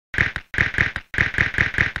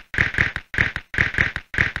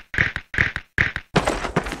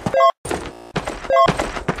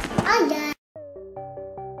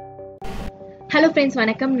Friends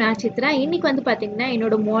வணக்கம். நான் சித்ரா. இன்னைக்கு வந்து பார்த்தீங்கன்னா,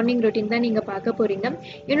 என்னோட மார்னிங் ரொட்டீன் தான் நீங்க பார்க்க போறீங்க.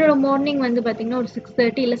 என்னோட மார்னிங் வந்து பார்த்தீங்கன்னா, ஒரு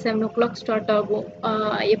 6:30 இல்ல 7:00 ஸ்டார்ட் ஆகும்.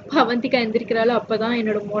 எப்ப அவந்திகா எந்திரிக்கிறாளோ அப்பதான்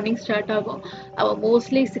என்னோட மார்னிங் ஸ்டார்ட் ஆகும். அவ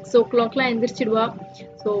மோஸ்ட்லி 6:00லாம் எந்திரிச்சிடுவா.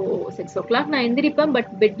 ஸோ 6:00 நான் எந்திரிப்பேன்.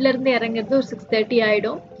 பட் பெட்ல இருந்து இறங்குறது ஒரு 6:30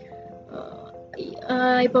 ஆயிடும்.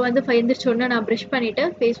 இப்போ வந்து எந்திரிச்ச உடனே நான் ப்ரஷ் பண்ணிட்டு,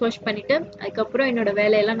 ஃபேஸ் வாஷ் பண்ணிட்டு, அதுக்கப்புறம் என்னோட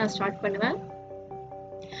வேலையெல்லாம் நான் ஸ்டார்ட் பண்ணுவேன்.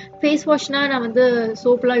 ஃபேஸ் வாஷ்னா நான் வந்து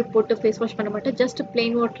சோப்லாம் போட்டு ஃபேஸ் வாஷ் பண்ண மாட்டேன். ஜஸ்ட்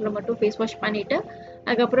பிளெயின் வாட்டரில் மட்டும் ஃபேஸ் வாஷ் பண்ணிவிட்டு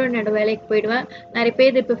அதுக்கப்புறம் என்னோட வேலைக்கு போயிடுவேன். நிறைய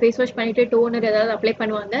பேர் இப்போ ஃபேஸ் வாஷ் பண்ணிவிட்டு டோனர் ஏதாவது அப்ளை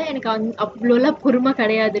பண்ணுவாங்க. எனக்கு அவ்வளோலாம் பொறுமை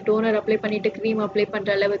கிடையாது டோனர் அப்ளை பண்ணிவிட்டு க்ரீம் அப்ளை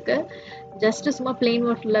பண்ணுற அளவுக்கு. ஜஸ்ட்டு சும்மா பிளெயின்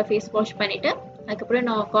வாட்டரில் ஃபேஸ் வாஷ் பண்ணிவிட்டு அதுக்கப்புறம்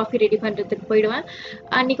நான் காஃபி ரெடி பண்ணுறதுக்கு போயிடுவேன்.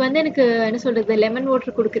 அன்றைக்கி வந்து எனக்கு என்ன சொல்கிறது, லெமன்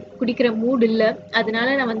வாட்டர் குடிக்கிற மூட் இல்லை.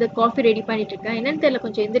 அதனால நான் வந்து காஃபி ரெடி பண்ணிகிட்ருக்கேன். என்னென்னு தெரியல,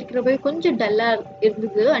 கொஞ்சம் எந்திரிக்கிறப்பவே கொஞ்சம் டல்லாக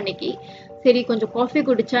இருந்தது அன்னைக்கு. சரி கொஞ்சம் காஃபி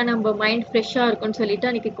குடிச்சா நம்ம மைண்ட் ஃப்ரெஷ்ஷாக இருக்கும்னு சொல்லிட்டு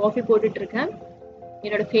அன்றைக்கி காஃபி போட்டுட்ருக்கேன்.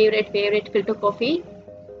 என்னோட favourite filter coffee.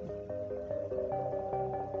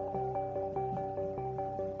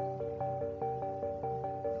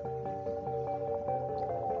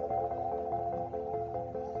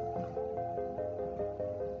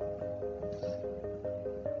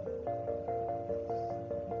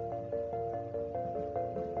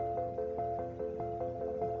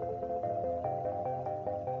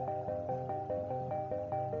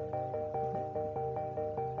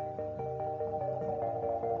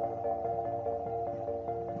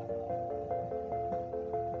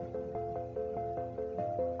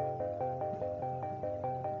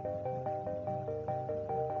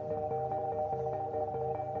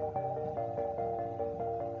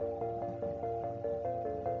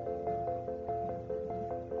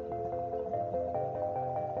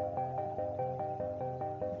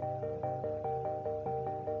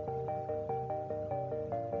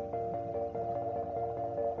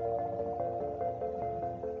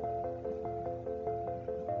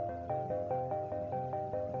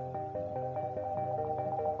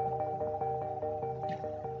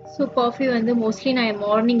 So coffee வந்து மோஸ்ட்லி நான்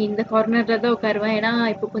மார்னிங் இந்த கார்னரில் தான் உட்காருவேன். ஏன்னா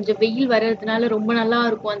இப்போ கொஞ்சம் வெயில் வர்றதுனால ரொம்ப நல்லா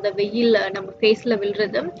இருக்கும் அந்த வெயில் நம்ம ஃபேஸில்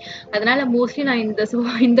விழுறது. அதனால மோஸ்ட்லி நான்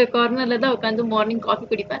இந்த கார்னரில் தான் உட்காந்து மார்னிங் காஃபி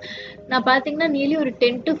குடிப்பேன். நான் பார்த்தீங்கன்னா நியர்லி ஒரு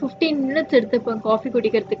 10 to 15 மினிட்ஸ் எடுத்துப்பேன் காஃபி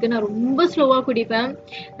குடிக்கிறதுக்கு. நான் ரொம்ப ஸ்லோவாக குடிப்பேன்.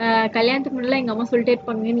 கல்யாணத்துக்கு முன்னாடி எங்கள் அம்மா சொல்லிட்டே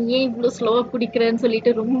இருப்பாங்க, நீ ஏன் இவ்வளோ ஸ்லோவாக குடிக்கிறேன்னு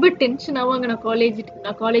சொல்லிட்டு ரொம்ப டென்ஷன் ஆவாங்க.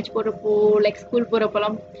 நான் காலேஜ் போகிறப்போ லைக் ஸ்கூல்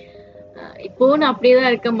போகிறப்போலாம். இப்போவும் நான் அப்படியே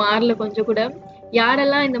தான் இருக்கேன், மாறல கொஞ்சம் கூட.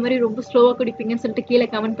 யாரெல்லாம் இந்த மாதிரி ரொம்ப ஸ்லோவாக குடிப்பீங்கன்னு சொல்லிட்டு கீழே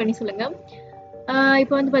கமெண்ட் பண்ணி சொல்லுங்க.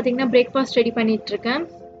 இப்போ வந்து பார்த்தீங்கன்னா பிரேக்ஃபாஸ்ட் ரெடி பண்ணிட்டு இருக்கேன்.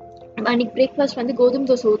 அன்னைக்கு பிரேக்ஃபாஸ்ட் வந்து கோதுமை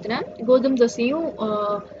தோசை ஊற்றினேன். கோதுமை தோசையும்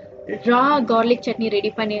ரா கார்லிக் சட்னி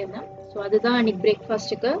ரெடி பண்ணியிருந்தேன். ஸோ அதுதான் அன்னைக்கு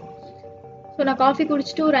பிரேக்ஃபாஸ்ட்டுக்கு. ஸோ நான் காஃபி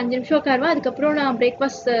குடிச்சிட்டு ஒரு 5 நிமிஷம் உட்காருவேன். அதுக்கப்புறம் நான்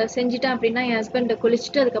பிரேக்ஃபாஸ்ட் செஞ்சுட்டேன் அப்படின்னா என் ஹஸ்பண்ட்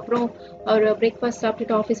குளிச்சுட்டு அதுக்கப்புறம் அவர் பிரேக்ஃபாஸ்ட்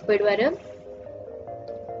சாப்பிட்டுட்டு ஆஃபீஸ் போயிடுவார்.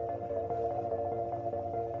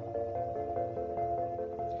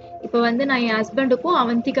 இப்போ வந்து நான் என் ஹஸ்பண்டுக்கும்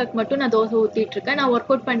அவந்திகாக்கு மட்டும் நான் தோசை ஊற்றிட்டு இருக்கேன். நான்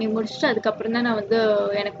ஒர்க் அவுட் பண்ணி முடிச்சுட்டு அதுக்கப்புறம் தான் நான் வந்து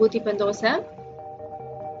எனக்கு ஊற்றிப்பேன் தோசை.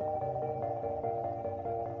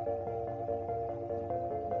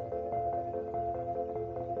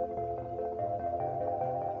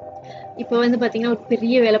 இப்போ வந்து பார்த்தீங்கன்னா ஒரு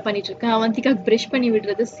பெரிய வேலை பண்ணிட்டு இருக்கேன். அவந்திகாக்கு ப்ரஷ் பண்ணி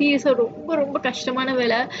விடுறது சீரியஸாக ரொம்ப ரொம்ப கஷ்டமான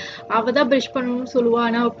வேலை. அவள் தான் ப்ரஷ் பண்ணணும்னு சொல்லுவாள்,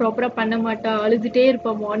 ஆனால் அவள் ப்ராப்பராக பண்ண மாட்டா. அழுதுகிட்டே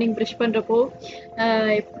இருப்பாள் மார்னிங் ப்ரஷ் பண்ணுறப்போ.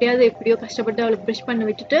 எப்படியோ கஷ்டப்பட்டு அவளுக்கு ப்ரஷ் பண்ண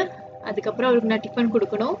விட்டுட்டு அதுக்கப்புறம் அவளுக்கு நான் டிஃபன்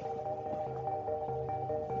கொடுக்கணும்.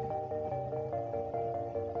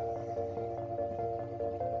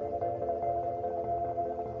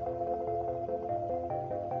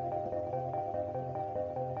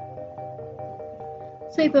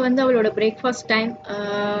 ஸோ இப்போ வந்து அவளோட பிரேக்ஃபாஸ்ட் டைம்.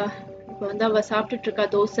 இப்போ வந்து அவள் சாப்பிட்டுட்டு இருக்கா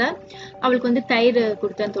தோசை. அவளுக்கு வந்து தயிர்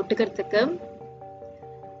கொடுத்தேன் தொட்டுக்கிறதுக்கு.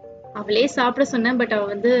 அவளே சாப்பிட சொன்னேன். பட்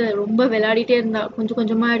அவள் வந்து ரொம்ப விளையாடிட்டே இருந்தா, கொஞ்சம்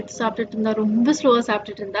கொஞ்சமாக எடுத்து சாப்பிட்டுட்டு இருந்தா, ரொம்ப ஸ்லோவாக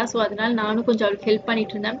சாப்பிட்டுட்டு இருந்தா. ஸோ அதனால நானும் கொஞ்சம் அவளுக்கு ஹெல்ப்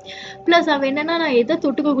பண்ணிட்டு இருந்தேன். ப்ளஸ் அவள் என்னன்னா, நான் எதை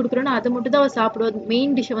தொட்டுக்க கொடுக்குறேனோ அதை மட்டும் தான் அவள் சாப்பிடுவா.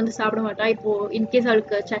 மெயின் டிஷ்ஷை வந்து சாப்பிட மாட்டா. இப்போ இன்கேஸ்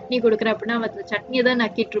அவளுக்கு சட்னி கொடுக்குறேன் அப்படின்னா அவள் சட்னியை தான்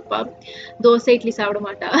நக்கிட்டு இருப்பா. தோசை இட்லி சாப்பிட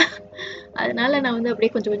மாட்டா. அதனால நான் வந்து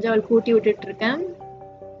அப்படியே கொஞ்சம் கொஞ்சம் அவளுக்கு ஊட்டி விட்டுட்டு இருக்கேன்.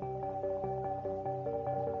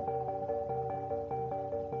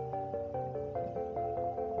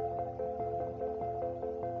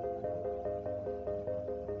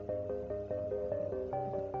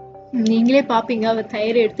 நீங்களே பாப்பீங்க, அவ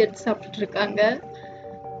தயிர் எடுத்து எடுத்து சாப்பிட்டுட்டு இருக்காங்க.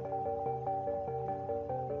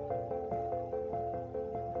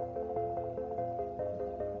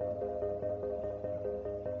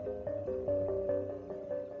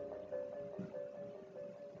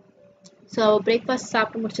 ஸோ பிரேக்ஃபாஸ்ட்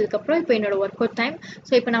சாப்பிட்டு முடிச்சதுக்கப்புறம் இப்போ என்னோட ஒர்க் அவுட் டைம்.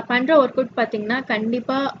 ஸோ இப்போ நான் பண்ணுற ஒர்க் அவுட் பார்த்தீங்கன்னா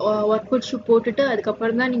கண்டிப்பாக ஒர்க் அவுட் ஷூ போட்டுட்டு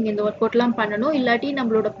அதுக்கப்புறம் தான் நீங்கள் இந்த ஒர்க் அவுட்லாம் பண்ணணும். இல்லாட்டி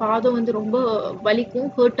நம்மளோட பாதம் வந்து ரொம்ப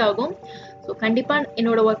வலிக்கும், ஹர்ட் ஆகும். ஸோ கண்டிப்பாக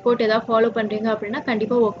என்னோட ஒர்க் அவுட் ஏதாவது ஃபாலோ பண்ணுறீங்க அப்படின்னா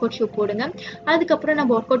கண்டிப்பாக ஒர்க் அவுட் ஷூ போடுங்க. அதுக்கப்புறம்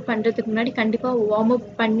நம்ம ஒர்க் அவுட் பண்ணுறதுக்கு முன்னாடி கண்டிப்பாக வார்ம் அப்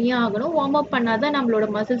பண்ணியே ஆகணும். வார்ம் அப் பண்ணால் தான் நம்மளோட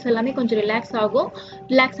மசில்ஸ் எல்லாமே கொஞ்சம் ரிலாக்ஸ் ஆகும்.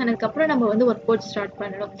 ரிலாக்ஸ் ஆனதுக்கப்புறம் நம்ம வந்து ஒர்க் அவுட் ஸ்டார்ட்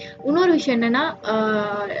பண்ணணும். இன்னொரு விஷயம் என்னன்னா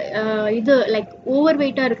இது லைக் ஓவர்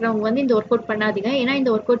வெயிட்டாக இருக்கிறவங்க வந்து இந்த ஒர்க் அவுட் பண்ணாதீங்க. ஏன்னா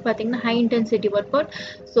இந்த ஒர்க் அவுட் பார்த்தீங்கன்னா high intensity work out.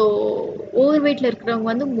 So over வெயிட்டில் இருக்கிறவங்க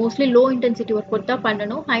வந்து mostly low intensity work out தான்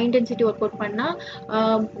பண்ணணும். ஹை இன்டென்சிட்டி ஒர்க் அவுட் பண்ணால்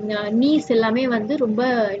நீஸ் எல்லாமே வந்து ரொம்ப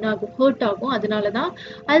ஹர்ட் ஆகும். அதனால தான்.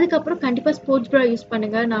 அதுக்கப்புறம் கண்டிப்பாக ஸ்போர்ட்ஸ் ப்ரா யூஸ்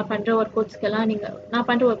பண்ணுங்க. நான் பண்ணுற ஒர்க் அவுட்ஸ்க்கெல்லாம் நான்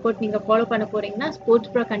பண்ணுற ஒர்க் அவுட் நீங்கள் ஃபாலோ பண்ண போறீங்கன்னா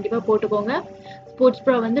ஸ்போர்ட்ஸ் ப்ரா கண்டிப்பாக போட்டுக்கோங்க. ஸ்போர்ட்ஸ்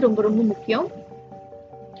ப்ரா வந்து ரொம்ப ரொம்ப முக்கியம்.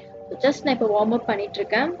 ஜஸ்ட் நான் இப்போ வார்ம் அப் பண்ணிட்டு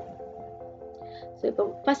இருக்கேன். ஸோ இப்போ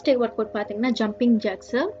ஃபர்ஸ்ட் ஒர்க் அவுட் பார்த்தீங்கன்னா ஜம்பிங்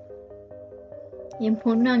ஜாக்ஸு. என்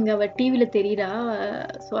பொண்ணு அங்கே அவள் டிவியில் தெரியுறா.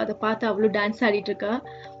 ஸோ அதை பார்த்து அவ்வளோ டான்ஸ் ஆடிட்டு இருக்கா.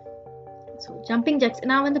 ஸோ ஜம்பிங் ஜாக்ஸ்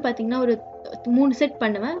நான் வந்து பார்த்தீங்கன்னா ஒரு 3 செட்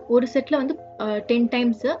பண்ணுவேன். ஒரு செட்டில் வந்து 10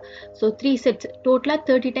 டைம்ஸு. ஸோ 3 செட்ஸ் டோட்டலாக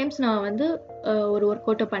 30 டைம்ஸ் நான் வந்து ஒரு ஒர்க்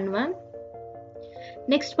அவுட்டை பண்ணுவேன்.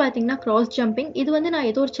 நெக்ஸ்ட் பார்த்தீங்கன்னா கிராஸ் ஜம்பிங். இது வந்து நான்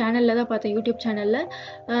ஏதோ ஒரு சேனலில் தான் பார்த்தேன், யூடியூப் சேனலில்.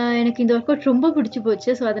 எனக்கு இந்த ஒர்க் அவுட் ரொம்ப பிடிச்சி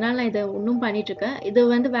போச்சு. ஸோ அதனால் நான் இதை இன்னும் பண்ணிகிட்ருக்கேன். இது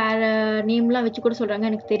வந்து வேறு நேம்லாம் வச்சு கூட சொல்கிறாங்க,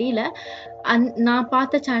 எனக்கு தெரியல. நான்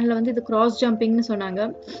பார்த்த சேனலில் வந்து இது கிராஸ் ஜம்பிங்னு சொன்னாங்க.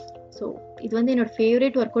 ஸோ இது வந்து என்னோட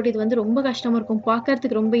ஃபேவரட் ஒர்க் அவுட். இது வந்து ரொம்ப கஷ்டமாக இருக்கும்,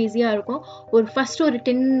 பார்க்கறதுக்கு ரொம்ப ஈஸியாக இருக்கும். ஃபர்ஸ்ட் ஒரு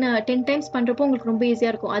 10 டைம்ஸ் பண்ணுறப்போ உங்களுக்கு ரொம்ப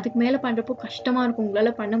ஈஸியாக இருக்கும். அதுக்கு மேலே பண்ணுறப்போ கஷ்டமாக இருக்கும்,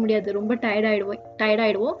 உங்களால் பண்ண முடியாது, ரொம்ப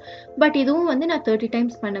டயர்டாயிடுவோம். பட் இதுவும் வந்து நான் 30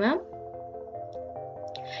 டைம்ஸ் பண்ணுவேன்.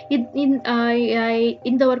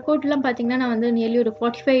 இந்த ஒர்க் அவுட்லாம் பார்த்தீங்கன்னா நான் வந்து நியர்லி ஒரு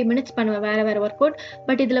 45 மினிட்ஸ் பண்ணுவேன், வேறு வேறு ஒர்க் அவுட்.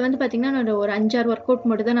 பட் இதில் வந்து பார்த்தீங்கன்னா நான் ஒரு 5-6 ஒர்க் அவுட்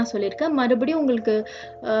மட்டும் தான் நான் சொல்லியிருக்கேன். மறுபடியும் உங்களுக்கு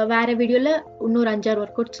வேறு வீடியோவில் இன்னொரு 5-6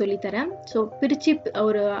 ஒர்க் அவுட் சொல்லித்தரேன். ஸோ பிரித்து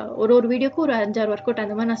ஒரு வீடியோக்கு ஒரு 5-6 ஒர்க் அவுட்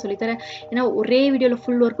அந்த மாதிரி நான் சொல்லித்தரேன். ஏன்னா ஒரே வீடியோவில்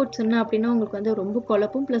ஃபுல் ஒர்க் அவுட் சொன்னேன் அப்படின்னா உங்களுக்கு வந்து ரொம்ப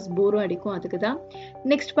குழப்பும் ப்ளஸ் போரும் அடிக்கும். அதுக்கு தான்.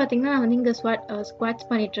 நெக்ஸ்ட் பார்த்தீங்கன்னா நான் வந்து இங்கே ஸ்குவாட்ஸ்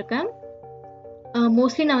பண்ணிகிட்ருக்கேன்.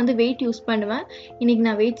 மோஸ்ட்லி நான் வந்து வெயிட் யூஸ் பண்ணுவேன். இன்றைக்கி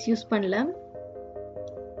நான் வெயிட்ஸ் யூஸ் பண்ணல.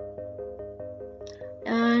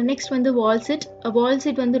 நெக்ஸ்ட் வந்து வால்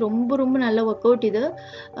சிட் வந்து ரொம்ப ரொம்ப நல்ல ஒர்க் அவுட் இது.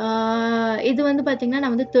 இது வந்து பார்த்தீங்கன்னா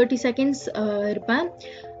நான் வந்து 30 செகண்ட்ஸ் இருப்பேன்.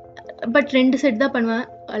 பட் 2 செட் தான் பண்ணுவேன்.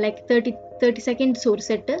 லைக் 30 செகண்ட்ஸ் ஒரு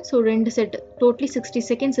set. So 2 set totally 60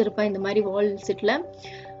 seconds இருப்பேன் இந்த மாதிரி வால் சிட்டில்.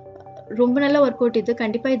 ரொம்ப நல்ல ஒர்க் அவுட் இது.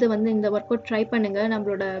 கண்டிப்பாக இது வந்து இந்த ஒர்க் அவுட் ட்ரை பண்ணுங்கள்.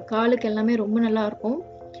 நம்மளோட காலுக்கு எல்லாமே ரொம்ப நல்லா இருக்கும்.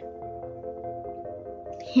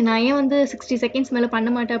 நான் ஏன் வந்து 60 செகண்ட்ஸ் மேலே பண்ண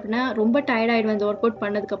மாட்டேன் அப்படின்னா ரொம்ப டயர்ட் ஆகிடுவேன் இந்த ஒர்க் அவுட்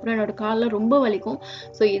பண்ணதுக்கப்புறம். என்னோட காலில் ரொம்ப வலிக்கும்.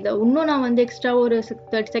 ஸோ இதை இன்னும் நான் வந்து எக்ஸ்ட்ரா ஒரு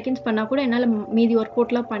 30 செகண்ட்ஸ் பண்ணால் கூட என்னால் மீதி ஒர்க்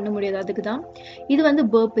அவுட்லாம் பண்ண முடியாது. அதுக்கு தான். இது வந்து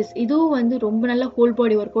பர்பிஸ். இதுவும் வந்து ரொம்ப நல்ல ஹோல்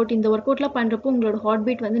பாடி ஒர்க் அவுட். இந்த ஒர்க் அவுட்லாம் பண்ணுறப்போ உங்களோட ஹார்ட்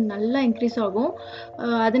பீட் வந்து நல்லா இன்க்ரீஸ் ஆகும்.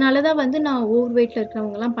 அதனால தான் வந்து நான் ஓவர் வெயிட்டில்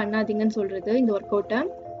இருக்கிறவங்கலாம் பண்ணாதீங்கன்னு சொல்கிறது இந்த ஒர்க் அவுட்டை.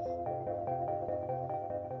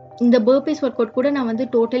 இந்த பர்பீஸ் ஒர்க் அவுட் கூட நான் வந்து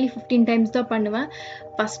டோட்டலி 15 டைம்ஸ் தான் பண்ணுவேன்.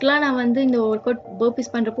 ஃபர்ஸ்ட்லாம் நான் வந்து இந்த ஒர்க் அவுட்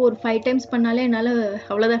பர்பீஸ் பண்ணுறப்போ ஒரு 5 டைம்ஸ் பண்ணாலே என்னால்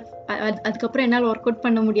அவ்வளோதான். அதுக்கப்புறம் என்னால் ஒர்க் அவுட்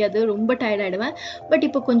பண்ண முடியாது, ரொம்ப டயர்ட் ஆகிடுவேன். பட்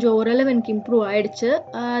இப்போ கொஞ்சம் ஓரளவு எனக்கு இம்ப்ரூவ் ஆகிடுச்சு.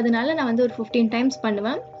 அதனால நான் வந்து ஒரு 15 டைம்ஸ்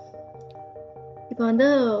பண்ணுவேன். இப்போ வந்து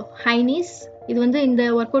ஹை நீஸ். இது வந்து இந்த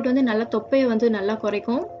ஒர்க் அவுட் வந்து நல்லா தொப்பையை வந்து நல்லா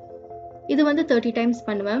குறைக்கும். இது வந்து 30 டைம்ஸ்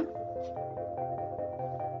பண்ணுவேன்.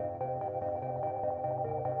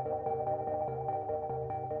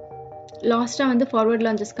 லாஸ்ட்டாக வந்து ஃபார்வர்ட்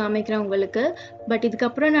லாஞ்சஸ் காமிக்கிறேன் உங்களுக்கு. பட்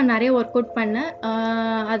இதுக்கப்புறம் நான் நிறைய ஒர்க் அவுட் பண்ணேன்.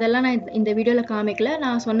 அதெல்லாம் நான் இந்த வீடியோவில் காமிக்கல.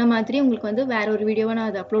 நான் சொன்ன மாதிரி உங்களுக்கு வந்து வேற ஒரு வீடியோவை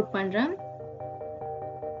நான் அதை அப்லோட் பண்ணுறேன்.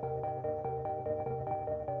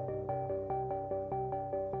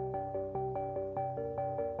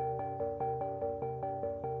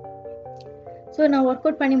 ஸோ நான் ஒர்க்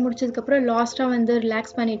அவுட் பண்ணி முடிச்சதுக்கப்புறம் லாஸ்ட்டாக வந்து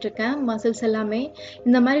ரிலாக்ஸ் பண்ணிகிட்ருக்கேன் மசில்ஸ் எல்லாமே.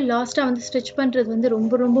 இந்த மாதிரி லாஸ்ட்டாக வந்து ஸ்ட்ரெச் பண்ணுறது வந்து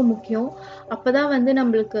ரொம்ப ரொம்ப முக்கியம். அப்போ தான் வந்து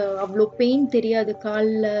நம்மளுக்கு அவ்வளோ பெயின் தெரியாது.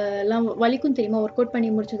 கால்லலாம் வலிக்கும் தெரியுமா? ஒர்க் அவுட் பண்ணி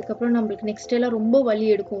முடிச்சதுக்கப்புறம் நம்மளுக்கு நெக்ஸ்ட் டேலாம் ரொம்ப வலி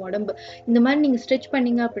எடுக்கும் உடம்பு. இந்த மாதிரி நீங்கள் ஸ்ட்ரெச்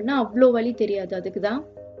பண்ணீங்க அப்படின்னா அவ்வளோ வலி தெரியாது. அதுக்கு தான்.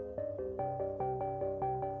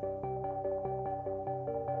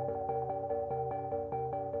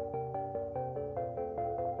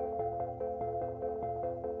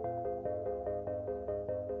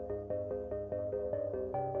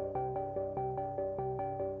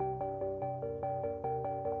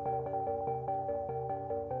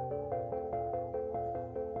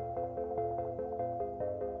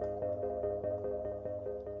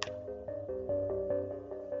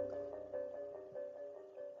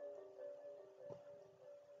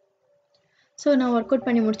 ஸோ நான் ஒர்க் அவுட்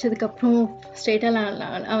பண்ணி முடிச்சதுக்கப்புறம் ஸ்ட்ரெயிட்டாக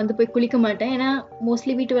நான் வந்து போய் குளிக்க மாட்டேன். ஏன்னா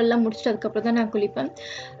மோஸ்ட்லி வீட்டு வேலைலாம் முடிச்சுட்டு அதுக்கப்புறம் தான் நான் குளிப்பேன்.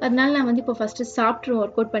 அதனால நான் வந்து இப்போ ஃபஸ்ட்டு சாப்பிட்ருவேன்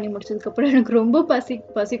ஒர்க் அவுட் பண்ணி முடிச்சதுக்கப்புறம். எனக்கு ரொம்ப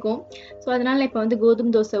பசிக்கும். ஸோ அதனால நான் இப்போ வந்து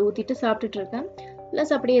கோதுமை தோசை ஊற்றிட்டு சாப்பிட்டுட்ருக்கேன்.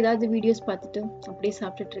 ப்ளஸ் அப்படியே ஏதாவது வீடியோஸ் பார்த்துட்டு அப்படியே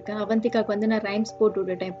சாப்பிட்டுட்ருக்கேன். அவந்திகாவுக்கு வந்து நான் ரைம்ஸ் போட்டு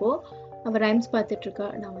விட்டுட்டேன் இப்போது. அவள் ரைம்ஸ் பார்த்துட்ருக்கா.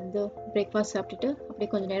 நான் வந்து பிரேக்ஃபாஸ்ட் சாப்பிட்டுட்டு அப்படியே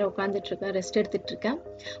கொஞ்சம் நேரம் உட்காந்துட்ருக்கேன், ரெஸ்ட் எடுத்துகிட்ருக்கேன்.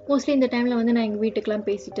 மோஸ்ட்லி இந்த டைமில் வந்து நான் எங்கள் வீட்டுக்கெலாம்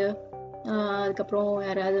பேசிட்டு அதுக்கப்புறம்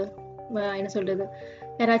யாராவது என்ன சொல்கிறது,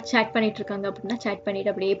 யாராவது சேட் பண்ணிகிட்ருக்காங்க அப்படின்னா சேட்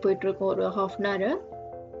பண்ணிவிட்டு அப்படியே போயிட்டுருக்கோம் ஒரு ½ அன் ஹவர்.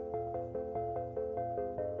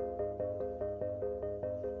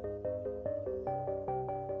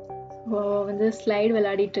 வந்து ஸ்லைடு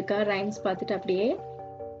விளையாடிட்டுருக்கா ரைம்ஸ் பார்த்துட்டு அப்படியே.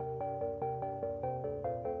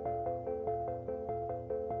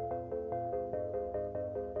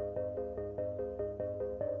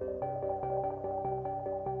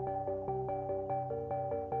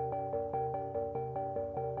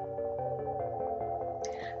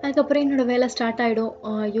 அதுக்கப்புறம் என்னோடய வேலை ஸ்டார்ட் ஆகிடும்.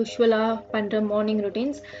 யூஸ்வலாக பண்ணுற மார்னிங்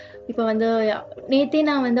ரொட்டீன்ஸ். இப்போ வந்து நேற்றே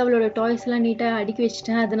நான் வந்து அவளோட டாய்ஸ்லாம் நீட்டாக அடுக்கி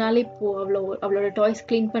வச்சுட்டேன். அதனால இப்போது அவளோட டாய்ஸ்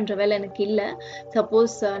க்ளீன் பண்ணுற வேலை எனக்கு இல்லை.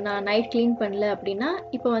 சப்போஸ் நான் நைட் க்ளீன் பண்ணல அப்படின்னா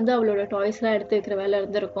இப்போ வந்து அவளோட டாய்ஸ்லாம் எடுத்து வைக்கிற வேலை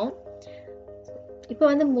இருந்திருக்கும். இப்போ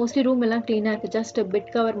வந்து மோஸ்ட்லி ரூம் எல்லாம் க்ளீனாக இருக்குது. ஜஸ்ட்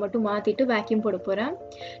பெட் கவர் மட்டும் மாற்றிட்டு வேக்யூம் போட போகிறேன்.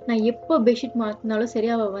 நான் எப்போ பெட்ஷீட் மாற்றினாலும் சரி,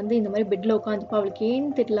 அவள் வந்து இந்த மாதிரி பெட்டில் உட்காந்துப்பா. அவளுக்கு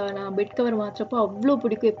ஏன்னு தெரியல, நான் பெட் கவர் மாற்றுறப்போ அவ்வளோ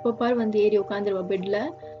பிடிக்கும். எப்போ பாரு வந்து ஏறி உட்காந்துருவா பெட்டில்.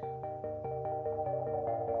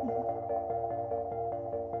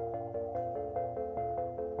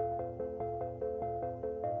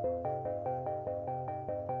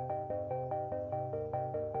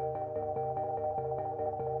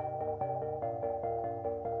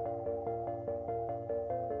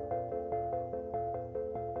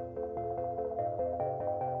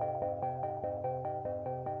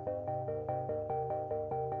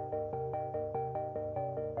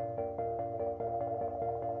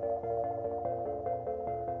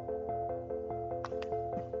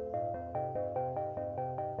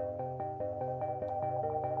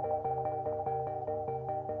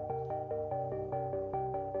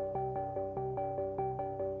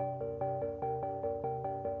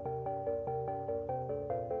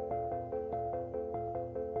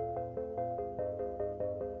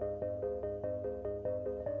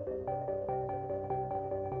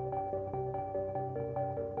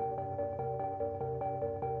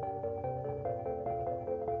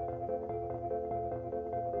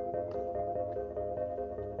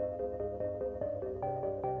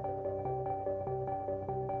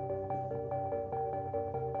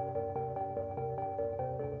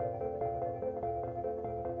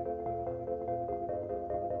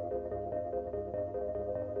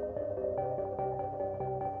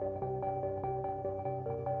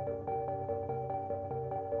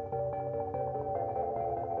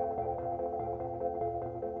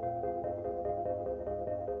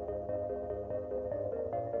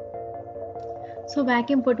 ஸோ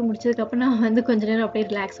வேக்யூம் போட்டு முடிச்சதுக்கப்புறம் நான் வந்து கொஞ்ச நேரம் அப்படியே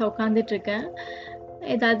ரிலாக்ஸாக உட்காந்துட்ருக்கேன்.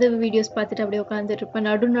 ஏதாவது வீடியோஸ் பார்த்துட்டு அப்படியே உட்காந்துட்ருப்பேன்.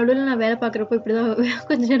 நடுவில் நான் வேலை பார்க்குறப்போ இப்படி தான்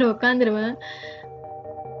கொஞ்ச நேரம் உட்காந்துருவேன்.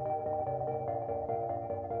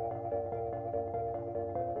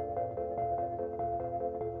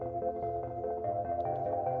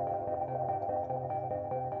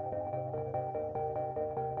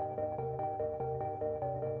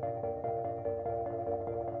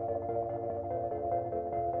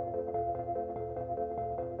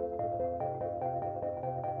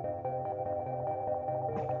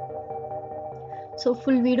 ஸோ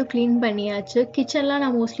ஃபுல் வீடும் க்ளீன் பண்ணியாச்சு. கிச்சன்லாம்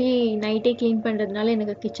நான் மோஸ்ட்லி நைட்டே க்ளீன் பண்ணுறதுனால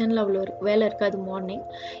எனக்கு கிச்சனில் அவ்வளோ வேலை இருக்காது மார்னிங்.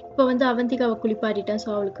 இப்போ வந்து அவந்திகாவை குளிப்பாட்டிட்டேன்.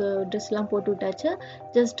 ஸோ அவளுக்கு ட்ரெஸ்லாம் போட்டு விட்டாச்சு.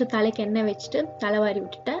 ஜஸ்ட்டு தலைக்கு எண்ணெய் வச்சுட்டு தலைவாரி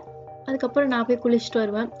விட்டுட்டேன். அதுக்கப்புறம் நான் போய் குளிச்சுட்டு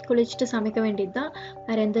வருவேன். குளிச்சுட்டு சமைக்க வேண்டியது தான்.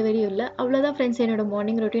 வேறு எந்த வேலையும் இல்லை. அவ்வளோதான் ஃப்ரெண்ட்ஸ் என்னோட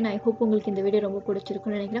மார்னிங் ரொட்டீன். ஐ ஹோப் உங்களுக்கு இந்த வீடியோ ரொம்ப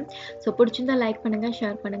பிடிச்சிருக்குன்னு நினைக்கிறேன். ஸோ பிடிச்சிருந்தா லைக் பண்ணுங்கள்,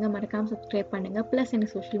 ஷேர் பண்ணுங்கள், மறக்காமல் சப்ஸ்கிரைப் பண்ணுங்கள். ப்ளஸ்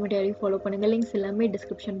எனக்கு சோஷியல் மீடியாவையும் ஃபாலோ பண்ணுங்கள். லிங்க்ஸ் எல்லாமே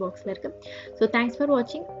டிஸ்கிரிப்ஷன் பாக்ஸில் இருக்குது. ஸோ தேங்க்ஸ் ஃபார்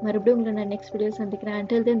வாட்சிங். மறுபடியும் உங்களை நான் நெக்ஸ்ட் வீடியோ சந்திக்கிறேன்.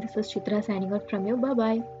 Until then, this is Chitra signing out from you. Bye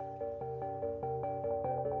bye.